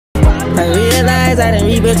I realize I didn't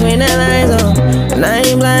read between the lines, oh. And I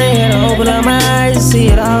ain't blind, and I open up my eyes to see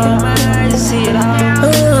it all.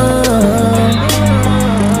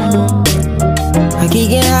 I keep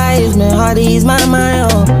getting high, it's been hard to ease my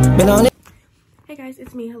mind, oh. Been on it. Hey guys,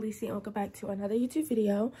 it's me, Halisi, and welcome back to another YouTube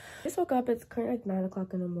video. I just woke up, it's currently like 9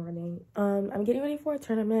 o'clock in the morning. I'm getting ready for a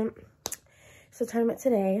tournament. It's a tournament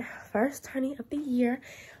today, first tourney of the year.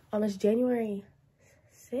 It's January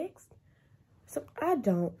 6th. So I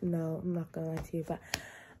don't know, I'm not gonna lie to you, but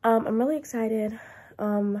I'm really excited.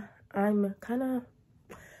 I'm kind of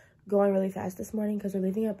going really fast this morning because we're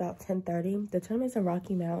leaving at about 10:30. The tournament's in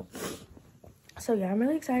Rocky Mount. So yeah, I'm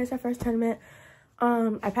really excited. It's our first tournament.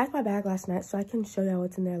 I packed my bag last night so I can show y'all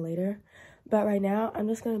what's in there later. But right now, I'm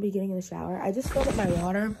just gonna be getting in the shower. I just filled up my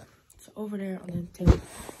water. It's over there on the table.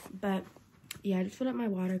 But yeah, I just filled up my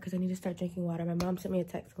water because I need to start drinking water. My mom sent me a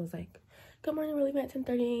text and was like, good morning, we're leaving at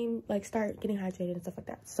 10:30, like start getting hydrated and stuff like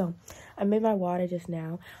that. So I made my water just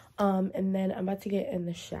now, and then I'm about to get in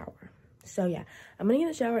the shower. So yeah, I'm gonna get in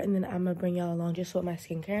the shower and then I'm gonna bring y'all along just with my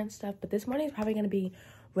skincare and stuff. But this morning is probably gonna be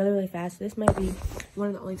really fast. This might be one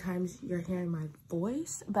of the only times you're hearing my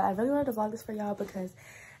voice, but I really wanted to vlog this for y'all because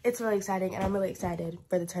it's really exciting and I'm really excited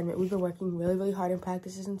for the tournament. We've been working really hard in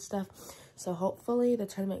practices and stuff, so hopefully the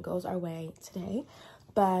tournament goes our way today.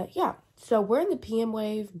 But yeah, so we're in the PM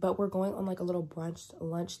wave, but we're going on like a little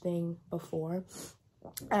lunch thing before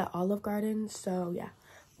at Olive Garden. So yeah,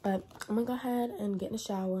 but I'm gonna go ahead and get in the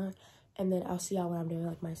shower and then I'll see y'all when I'm doing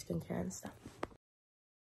like my skincare and stuff.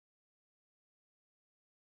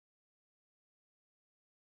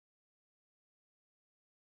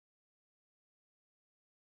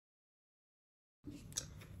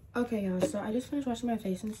 Okay y'all, so I just finished washing my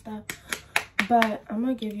face and stuff, but I'm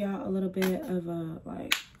gonna give y'all a little bit of a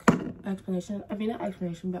like explanation. I mean, not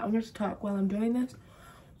explanation, but I'm gonna talk while I'm doing this.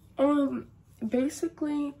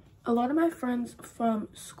 Basically, a lot of my friends from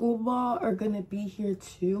school ball are gonna be here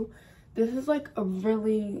too. This is like a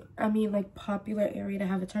really, I mean, like popular area to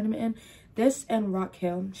have a tournament in. This and Rock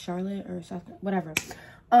Hill, Charlotte or South, whatever.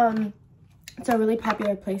 It's a really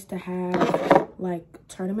popular place to have like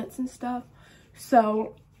tournaments and stuff.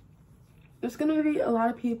 So there's gonna be a lot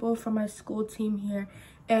of people from my school team here,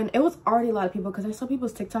 and it was already a lot of people because I saw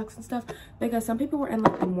people's TikToks and stuff, because some people were in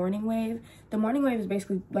like the morning wave. The morning wave is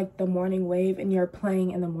basically like the morning wave and you're playing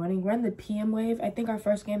in the morning. We're in the PM wave. I think our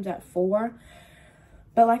first game's at 4,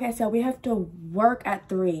 but like I said, we have to work at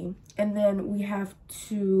 3 and then we have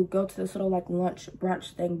to go to this little like lunch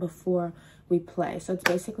brunch thing before we play. So it's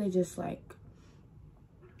basically just like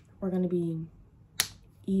we're gonna be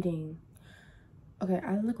eating. Okay,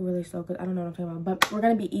 I look really slow because I don't know what I'm talking about. But we're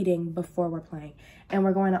going to be eating before we're playing. And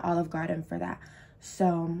we're going to Olive Garden for that.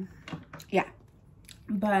 So, yeah.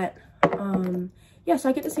 But, yeah, so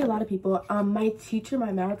I get to see a lot of people. My teacher,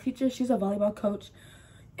 my math teacher, she's a volleyball coach.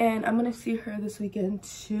 And I'm going to see her this weekend,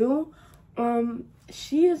 too.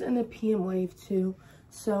 She is in the PM wave, too.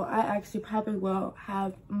 So, I actually probably will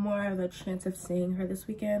have more of a chance of seeing her this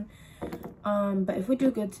weekend. But if we do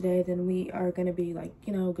good today, then we are gonna be like,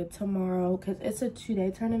 you know, good tomorrow, because it's a 2-day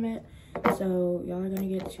tournament. So y'all are gonna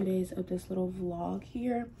get 2 days of this little vlog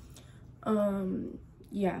here.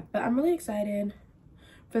 Yeah, but I'm really excited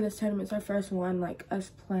for this tournament. It's our first one, like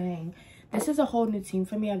us playing. This is a whole new team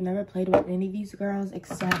for me. I've never played with any of these girls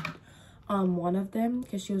except one of them,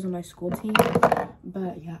 because she was on my school team.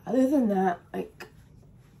 But yeah, other than that, like,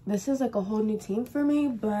 this is like a whole new team for me,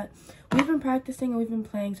 but we've been practicing and we've been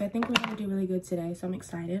playing, so I think we're gonna do really good today, so I'm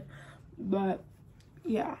excited. But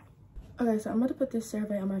yeah, okay, so I'm gonna put this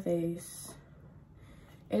CeraVe on my face.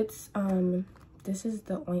 It's this is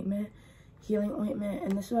the ointment, healing ointment,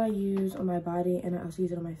 and this is what I use on my body, and I also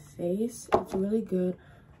use it on my face. It's really good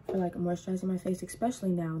for like moisturizing my face, especially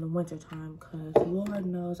now in the winter time, because Lord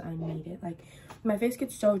knows I need it. Like, my face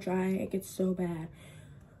gets so dry, it gets so bad.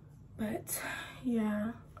 But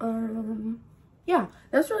yeah, yeah,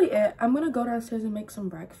 that's really it. I'm gonna go downstairs and make some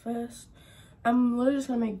breakfast. I'm literally just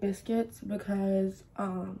gonna make biscuits because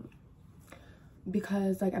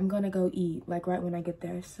like I'm gonna go eat like right when I get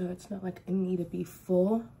there, so it's not like I need to be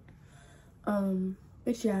full.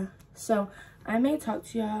 But yeah, so I may talk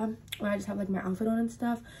to y'all when I just have like my outfit on and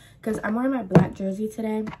stuff, because I'm wearing my black jersey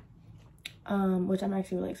today, which I'm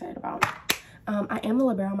actually really excited about. I am the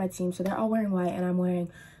libero on my team, so they're all wearing white and I'm wearing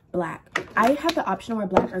black. I have the option to wear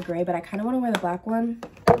black or gray, but I kind of want to wear the black one.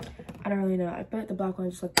 I don't really know. I bet the black one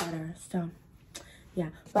just look better. So yeah,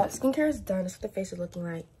 but skincare is done. That's what the face is looking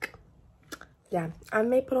like. Yeah, I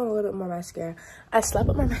may put on a little bit more mascara. I slept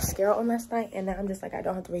with my mascara on last night, and now I'm just like, I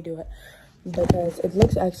don't have to redo it because it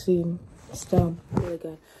looks actually still really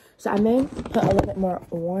good. So I may put a little bit more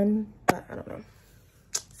on, but I don't know.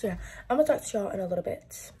 So yeah, I'm gonna talk to y'all in a little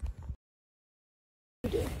bit.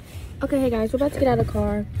 Okay, hey guys, we're about to get out of the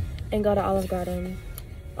car and go to Olive Garden.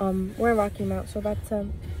 We're in Rocky Mount, so we're about to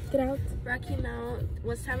get out. Rocky Mount,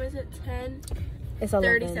 what time is it? 10? It's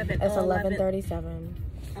 11. 37. It's 11. 11:37.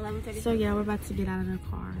 11:37. So yeah, we're about to get out of the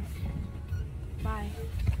car. Bye.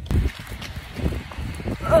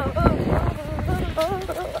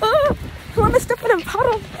 I'm stepping in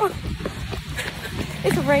puddle.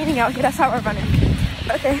 It's raining out here. That's how we're running.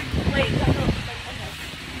 Okay. Wait,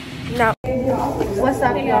 No. What's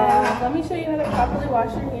up, y'all? let me show you how to properly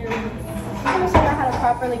wash your hands. I'm gonna show you how to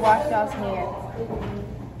properly wash y'all's hands.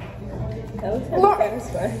 That was kind of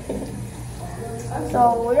satisfying. So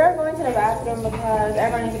we are going to the bathroom because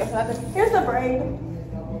everyone needs to go to the bathroom. Here's the braid.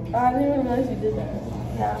 Oh, I didn't even realize you did that.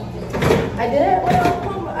 Yeah. I did it when I was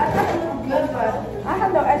home, but I thought it looked good, but I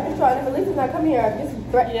have no edge control. And if Elisa's not come here, just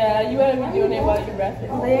Yeah, you gotta be doing it while you're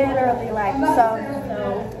breathing. literally like so.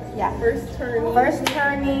 Yeah. First turning. First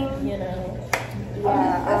turning. You know.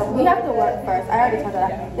 Yeah. We have to work first. I already told her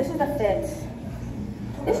that. This is the fit.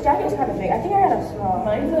 This jacket is kind of big. I think I had a small.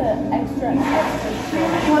 Mine's an extra.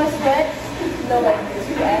 You want to split? No, like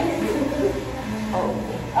 2X.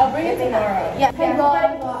 I'll bring it tomorrow. Yeah. Hey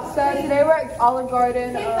guys, so today we're at Olive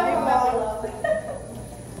Garden.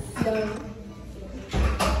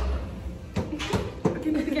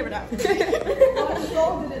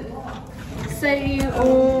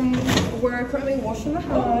 We're currently washing the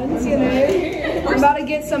hands, you know. I'm about to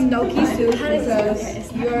get some gnocchi soup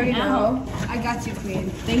because you already know. I got you, Queen.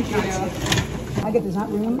 Thank you. I get this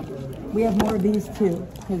hot room. We have more of these too.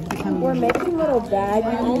 We're making little bags.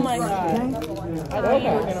 Oh my god.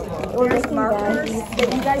 There's markers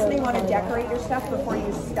that you guys may want to decorate your stuff before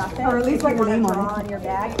you stuff it. Or at least if write you your name want to on draw it. on your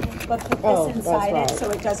bag. But put this inside it so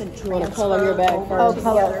it doesn't transfer color your bag over first. to Oh, the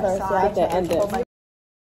color other first, side. yeah. End it.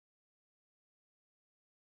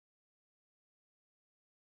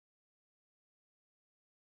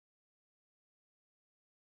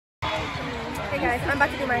 Hey guys, I'm about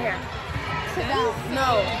to do my hair.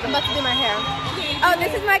 No, I'm about to do my hair. Oh,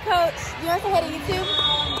 this is my coach. You want to say hey to YouTube?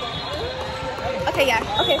 Okay, yeah.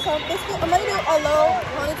 Okay, so basically, I'm gonna do a low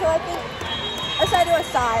ponytail, I think. Or should I do a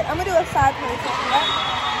side? I'm gonna do a side ponytail. Yeah?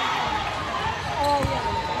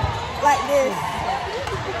 Like this.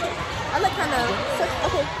 I look kind of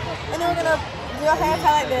okay. And then we're gonna do a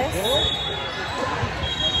haircut like this.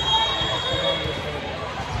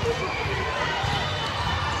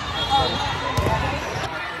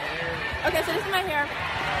 Okay, so this is my hair.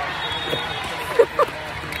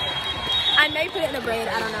 I may put it in a braid,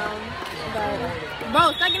 I don't know. But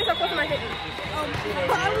bro, stop getting so close to my face.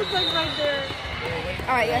 I was like right there.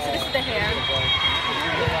 Alright, yeah, so this is the hair.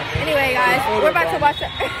 Anyway guys, we're about to watch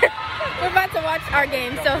we're about to watch our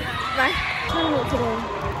game, so bye. Tournament today.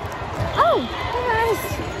 Oh, hey guys.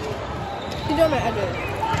 You're doing my edges.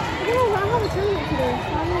 No, I have a tournament today,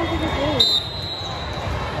 so I don't know what this is.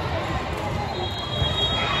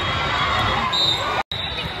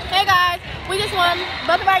 Hey guys, we just won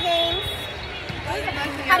both of our games.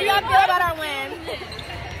 How do y'all feel about our win?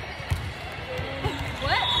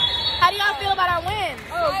 What? How do y'all feel about our win?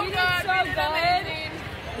 Oh, we got so good.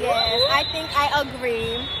 Yes, I think I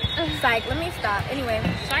agree. Psych, let me stop. Anyway,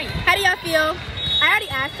 how do y'all feel? I already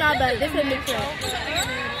asked y'all, but this is different.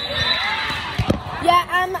 Yeah,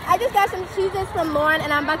 I just got some cheeses from Lauren,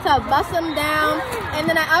 and I'm about to bust them down. And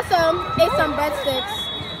then I also ate some breadsticks.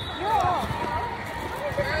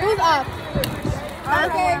 Who's up?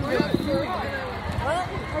 Okay.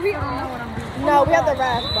 Are we on? No, we have the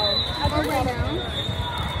rest, though. I go right now.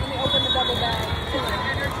 Let me open the double bag.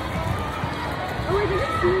 Oh, I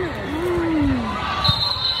didn't see it.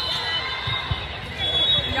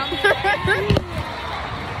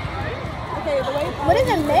 Okay, the way. What is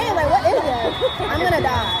it made? Like, what is it? I'm gonna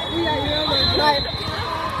die. Yeah, you're like,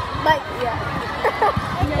 Like, yeah.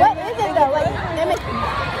 What is it though? Like,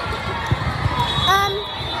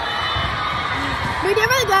 we did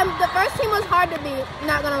really good. The first team was hard to beat,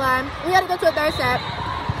 not gonna lie. We had to go to a third set.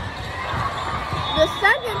 The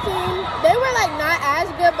second team, they were like not as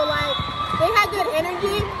good, but like they had good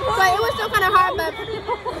energy. So like, it was still kind of hard, but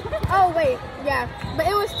oh wait, yeah. But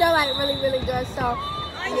it was still like really, really good. So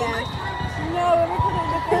yeah. No,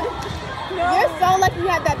 you're so lucky you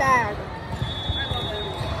had that bag.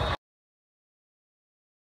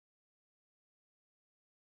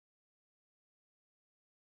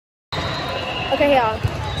 Okay, y'all.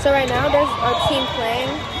 So right now there's a team playing,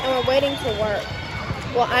 and we're waiting to work.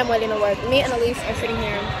 Well, I'm waiting to work. Me and Elise are sitting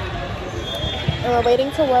here, and we're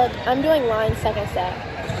waiting to work. I'm doing line second set,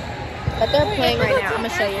 but they're playing right now. I'm gonna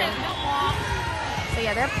show you. So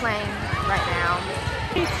yeah, they're playing right now.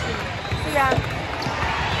 So yeah,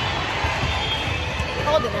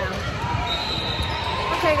 killed it now.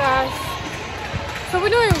 Okay, guys. So we're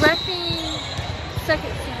doing reffing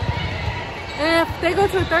second set. And if they go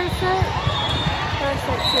to a third set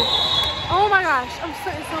too. Oh my gosh, I'm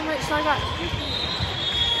sweating so much. So I got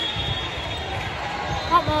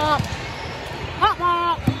hot mop. Hot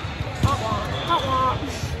mop. Hot mop. Hot mop.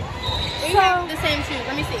 We have the same shoes.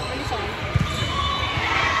 Let me see. Let me show you.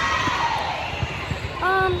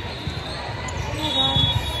 Hey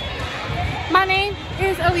guys. My name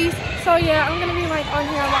is Elise. So yeah, I'm gonna be like on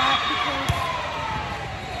here a lot because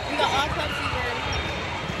We got all clubs here.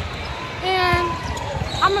 and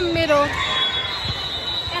I'm a middle.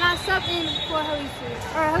 And I sub in for halisi.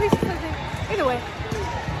 Or halisi something. Either way.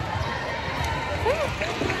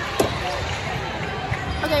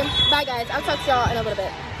 Okay, bye guys. I'll talk to y'all in a little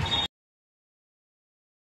bit.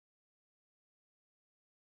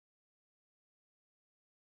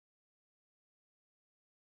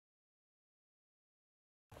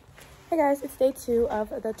 Hey guys, it's day 2 of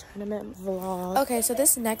the tournament vlog. Okay, so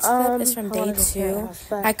this next clip is from day 2.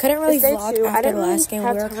 But I couldn't really it's day vlog 2. after the last really game. We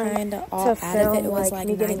have were time kind of all out of it. It was like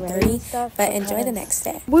me getting ready 9:30, and stuff but enjoy the because next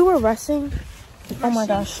day. We were rushing. Oh my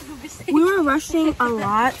gosh. We were rushing a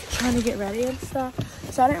lot trying to get ready and stuff.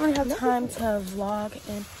 So I didn't really have time to vlog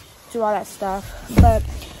and do all that stuff. But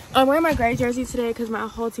I'm wearing my gray jersey today because my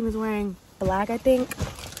whole team is wearing black, I think.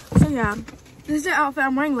 So yeah, this is the outfit.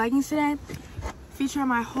 I'm wearing leggings today, featuring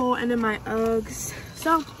my hole and then my Uggs.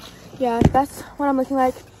 So yeah, that's what I'm looking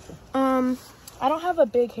like. I don't have a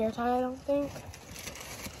big hair tie, I don't think.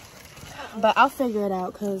 But I'll figure it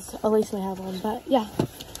out because Elise may have one. But yeah,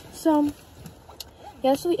 so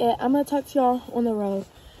yeah, that's really it. I'm gonna talk to y'all on the road.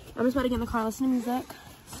 I'm just about to get in the car, listen to music.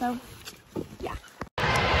 So yeah.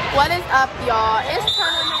 What is up, y'all? It's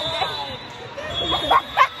tournament day.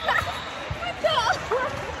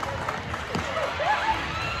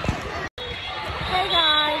 Hey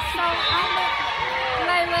guys, so I'm with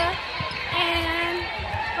Layla and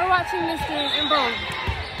we're watching this game and boom.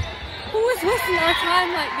 Who is wasting our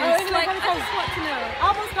time like this? Like, I just want to know.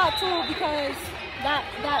 I almost got told because that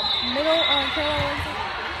middle Carolyn,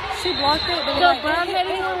 she blocked it. But the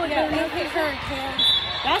brown-headed one with her hands.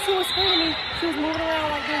 That's who was scaring me. She was moving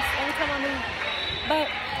around like this every time I moved. But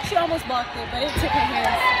she almost blocked it, but it took her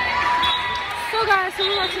hands. So guys, so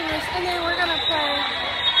we're watching this and then we're gonna play.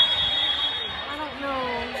 I don't know.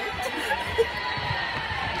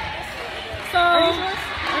 So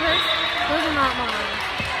those are not mine.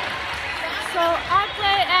 So I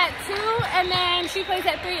play at 2 and then she plays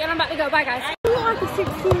at 3 and I'm about to go. Bye guys. We are the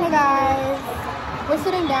 16. Hey guys, we're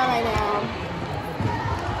sitting down right now.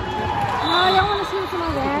 Y'all want to see what's in my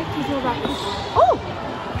bag? Oh!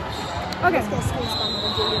 Okay. So,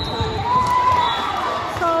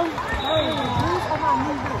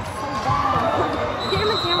 get in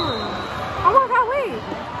the camera. Oh my god, wait.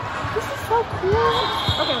 This is so cool.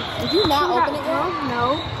 Okay. Did you not open it yet? No.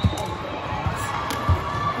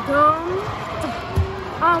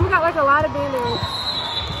 We got like a lot of band-aids.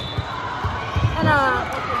 And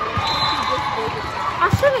I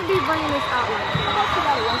shouldn't be bringing this out like this.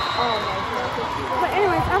 But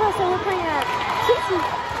anyways, I'm gonna say we're playing at 2.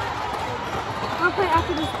 I'll play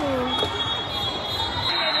after this game.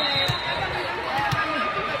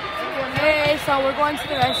 Hey, so we're going to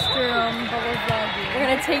the restroom, but we're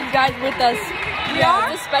gonna take you guys with us.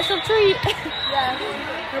 Yeah, it's a special treat. Yeah,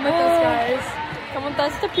 come with us, guys. Come with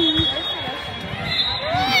us to pee.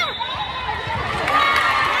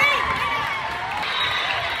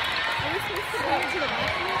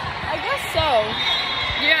 I guess so.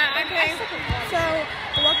 Yeah, okay. So,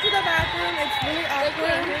 walk to the bathroom. It's really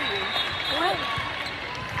awkward. What?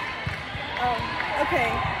 Oh, okay.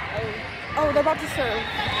 Oh, they're about to serve.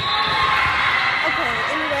 Okay,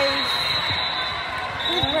 anyways.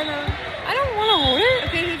 Who's Brenna? I don't want to hold it.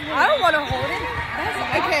 Okay, who's Brenna? I don't want to hold it.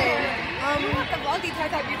 Okay.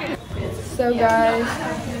 So, guys,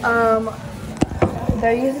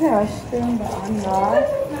 they're using the restroom, but I'm not.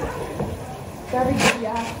 Got a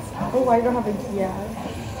gas. Oh, I don't have a gas.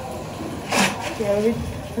 Yeah,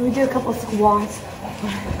 let me do a couple squats.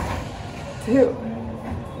 2.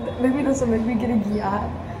 Maybe this will make me get a gas.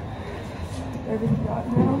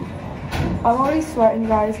 Now. I'm already sweating,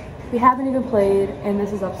 guys. We haven't even played, and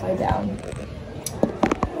this is upside down.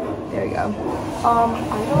 There we go.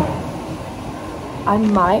 I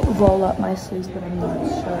might roll up my sleeves, but I'm not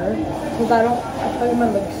sure. Because I feel like I'm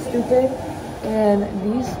gonna look stupid. And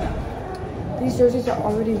these jerseys are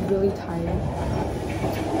already really tight.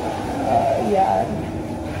 Yeah.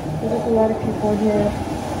 There's like a lot of people in here.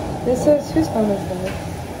 This is, whose phone is this?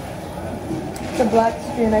 It's a black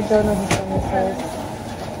screen, I don't know whose phone this is.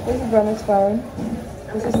 This is Brenna's phone.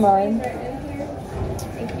 This is mine.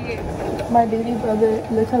 My baby brother,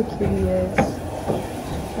 look how cute he is.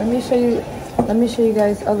 Let me show you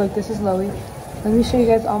guys. Oh look, this is Loey. Let me show you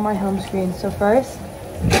guys all my home screens. So first,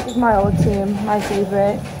 this is my old team, my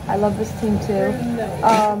favorite. I love this team too.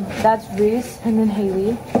 That's Reese and then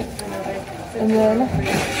Haley. And then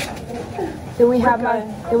we have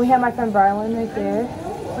my friend Brylan right there.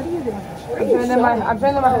 What are you doing? I'm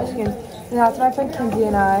showing them my home screens. And that's my friend Kinsey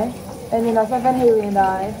and I. And then that's my friend Haley and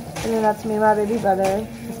I. And then that's me and my baby brother.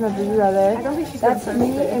 That's my baby brother. That's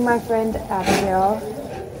me and my friend Abigail.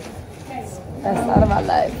 That's not in my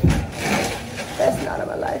life. That's not in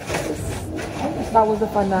my life. That was a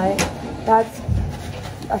fun night. I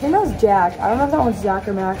think that was Jack. I don't know if that one's Jack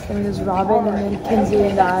or Max. I mean, there's Robin and then Kinsey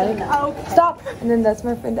and I. Stop! And then that's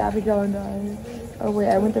my friend Abigail and I. Oh wait,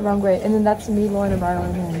 I went the wrong way. And then that's me, Lauren, and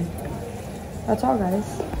Marlon and him. That's all,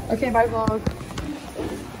 guys. Okay, bye vlog.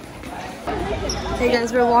 Hey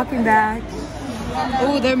guys, we're walking back.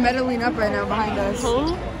 Oh, they're medaling up right now behind us.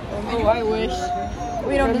 Oh, I wish.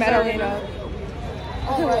 We don't deserve it.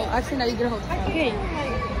 Okay, well, actually, now you get a hold of it. Okay.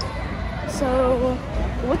 So,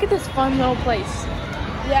 look at this fun little place.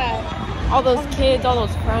 Yeah. All those kids, all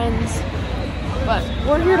those friends. But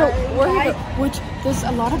we're here to, Which, there's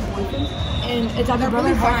a lot of boyfriends, and it's either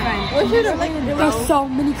brother or boyfriend. we're here to like, There's so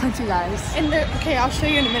many country guys. and okay, I'll show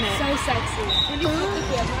you in a minute. So sexy. Can you put the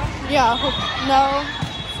camera? Yeah, no.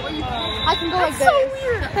 I can go like this. So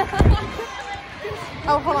weird.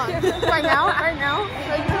 Oh, hold on. Right now?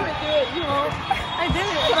 Like, you want to do it, you won't. I did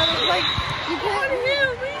it, but it's like, you can't.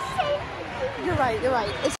 You're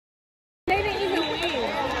right. It's They didn't even win.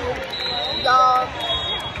 y'all.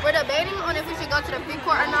 We're debating on if we should go to the food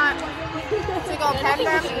court or not. To go pet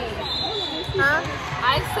them. Huh?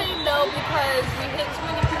 I say no because we hit too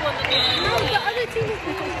many people in the game. No, the other team is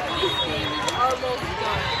This game is almost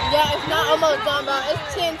done. yeah, it's not almost done, but it's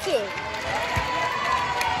 10-2.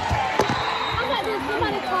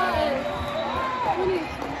 Somebody call it.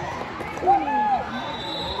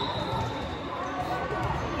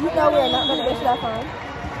 You know we're not going to answer that phone.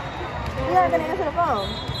 We're not going to answer the phone.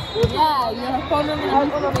 Yeah, your phone number is on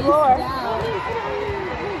the floor.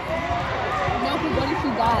 No, because what if she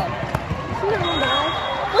died? She didn't die.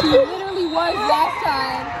 She literally was last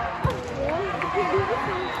time.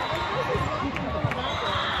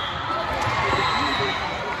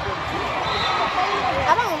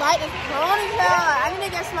 I don't like this ponytail. I need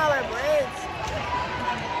to get smaller braids.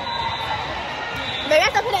 Maybe I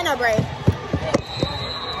have to put it in a braid.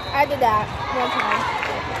 I did that one time.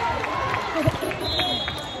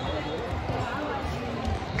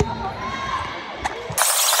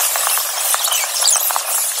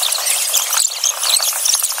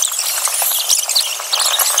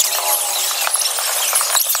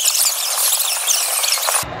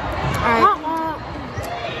 Alright.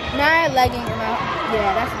 Now I have leggings in my,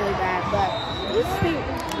 yeah, that's really bad, but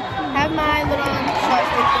have my little short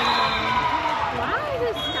sleeve things on. Why is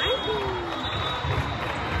it sniping?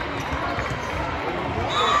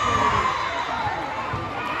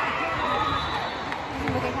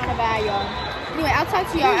 Looking kind of bad, y'all. Anyway, I'll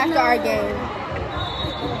talk to y'all after our game.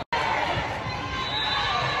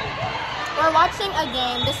 We're watching a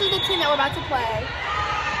game. This is the team that we're about to play.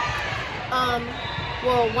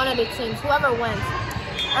 Well, one of the teams, whoever wins.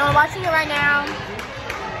 And we're watching it right now.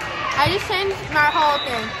 I just changed my whole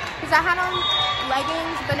thing. Because I had on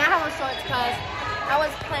leggings, but now I have on shorts because I was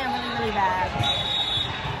playing really, really bad.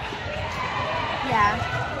 Yeah.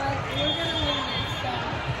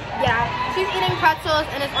 Yeah. She's eating pretzels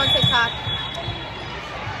and it's on TikTok.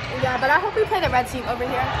 Yeah, but I hope we play the red team over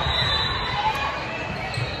here.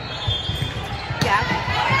 Yeah.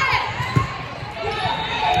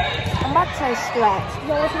 I'm about to try stretch. You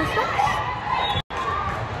want to stretch?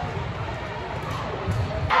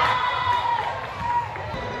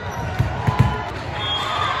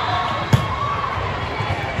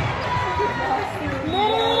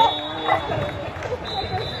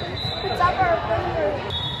 It's up our fingers.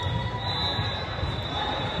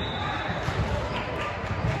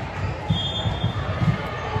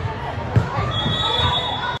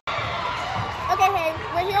 Okay, hey,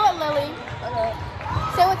 we're here with Lily. Okay.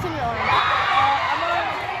 Say what team you're on.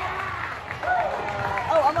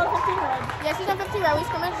 I'm on 15 red. Yeah, she's on 15 red. We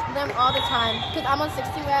scrimmage them all the time. Because I'm on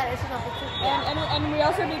 16 red and she's on 15 red. And we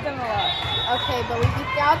also beat them a lot. Okay, but we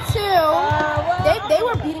beat y'all too. They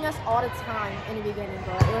were beating us all the time in the beginning,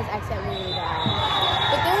 bro. It was actually really bad.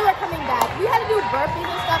 But then we were coming back. We had to do burpees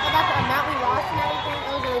and stuff about the amount we lost and everything.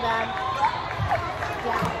 It was really bad.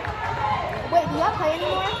 Yeah. Wait, do y'all play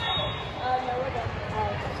anymore? No, we're done.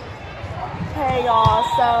 Okay, y'all.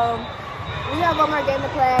 So we have one more game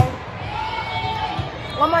to play.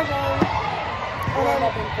 One more game. And then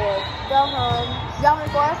go home. Y'all in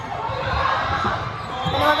fourth?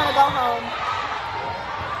 And then we're gonna go home.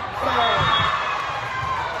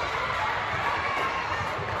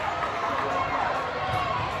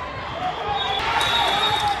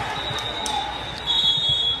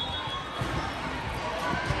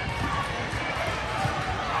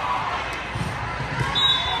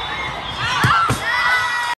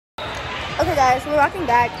 Okay guys, we're walking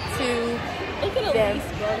back to Look at Elise,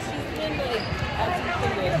 bro. She's been like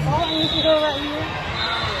acting weird. Oh, and you can go right here.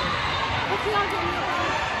 What's y'all doing?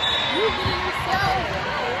 You did it yourself.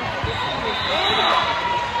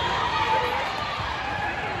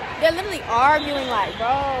 They're literally arguing like,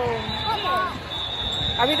 bro.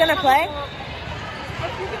 Are we gonna play?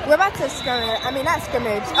 We're about to scrimmage. I mean, not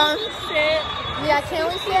scrimmage. Yeah, can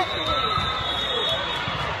we sit?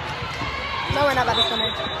 No, we're not about to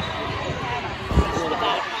scrimmage.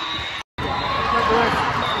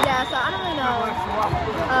 Yeah, so I don't really know.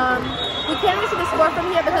 We can't really see the score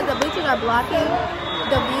from here because the bleachers are blocking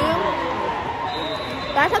the view.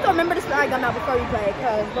 Guys, have to remember to slide gun out before we play,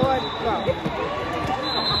 because Lord, bro.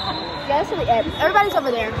 Yeah, that's really it. Everybody's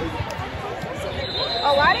over there.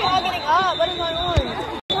 Oh, why are they all getting up? What is going on?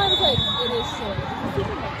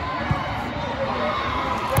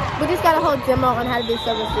 We just got a whole demo on how to do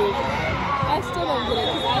silver seed. I still don't get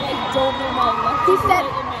it because I like don't know my left.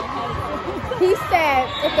 He said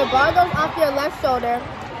if the ball goes off your left shoulder,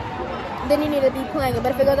 then you need to be playing it.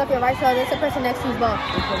 But if it goes off your right shoulder, it's the person next to you's ball.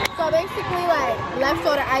 So basically, like left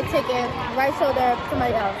shoulder, I take it. Right shoulder,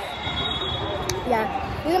 somebody else. Yeah,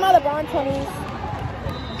 these are my LeBron 20s.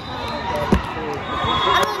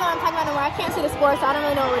 I don't really know what I'm talking about anymore. I can't see the score, so I don't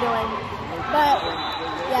really know what we're doing. But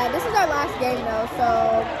yeah, this is our last game though. So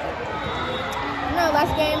no,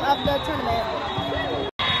 last game of the tournament.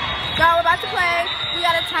 So we're about to play. We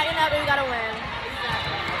gotta tighten up and we gotta win.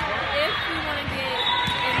 If we want to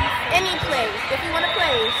get Any place. If you want to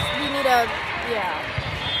place, we need a, yeah.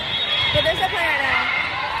 But there's a play right now.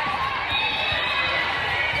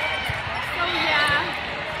 So yeah,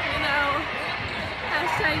 you know,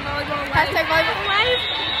 hashtag volleyball life. Hashtag volleyball life.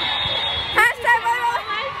 Hashtag volleyball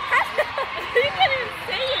life. You can't even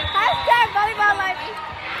say it. Hashtag volleyball life.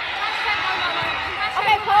 Hashtag volleyball life.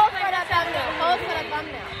 Okay, pose for the thumbnail. Pose for the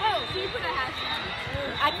thumbnail. Oh, so you put a hashtag.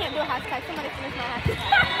 I can't do a hashtag. Somebody finish my hashtag.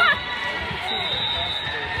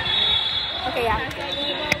 Okay, yeah. Hashtag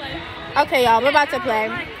volleyball life. Okay, y'all, we're about to play.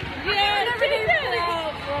 Yeah, whenever they put it,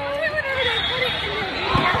 whenever they put it in the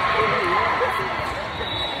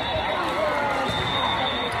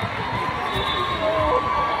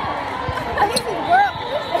Halisi's world.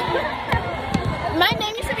 My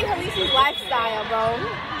name used to be Halisi's lifestyle, bro.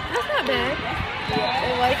 That's not bad. Yeah,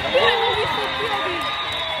 it was.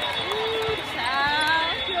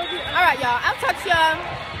 All right, y'all. I'll talk to y'all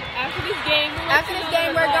After this game,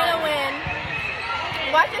 we're gonna win.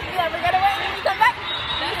 Watch us be like, we're gonna win when we come back.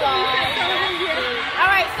 All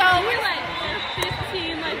right, so we're like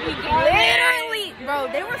 15, like we got literally,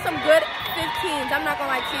 bro, they were some good 15s. I'm not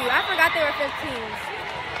gonna lie to you. I forgot they were 15s.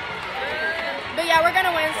 But yeah, we're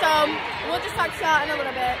gonna win. So we'll just talk to y'all in a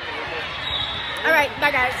little bit. All right,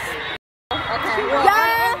 bye guys. Okay.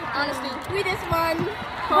 Yeah, Honestly, we just won.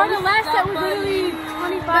 for the last set was literally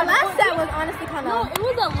 25. The last set was honestly kind No, of. it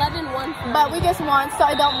was 11-1. But we just won, so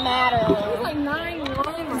it don't matter. It was like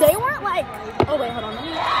 9-1. They weren't like. Oh wait, hold on.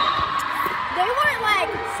 They weren't like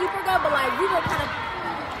super good, but like we were kind of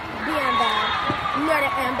being bad near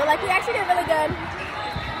the end. But like we actually did really good.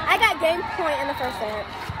 I got game point in the first set.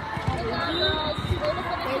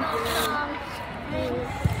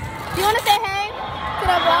 Do you want to say hey to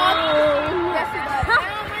the vlog? Yes, she does.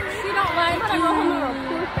 She don't like you.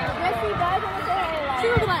 Yes, she does. Want to say hey. She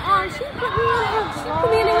was like, oh, she put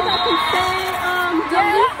me in it without consent.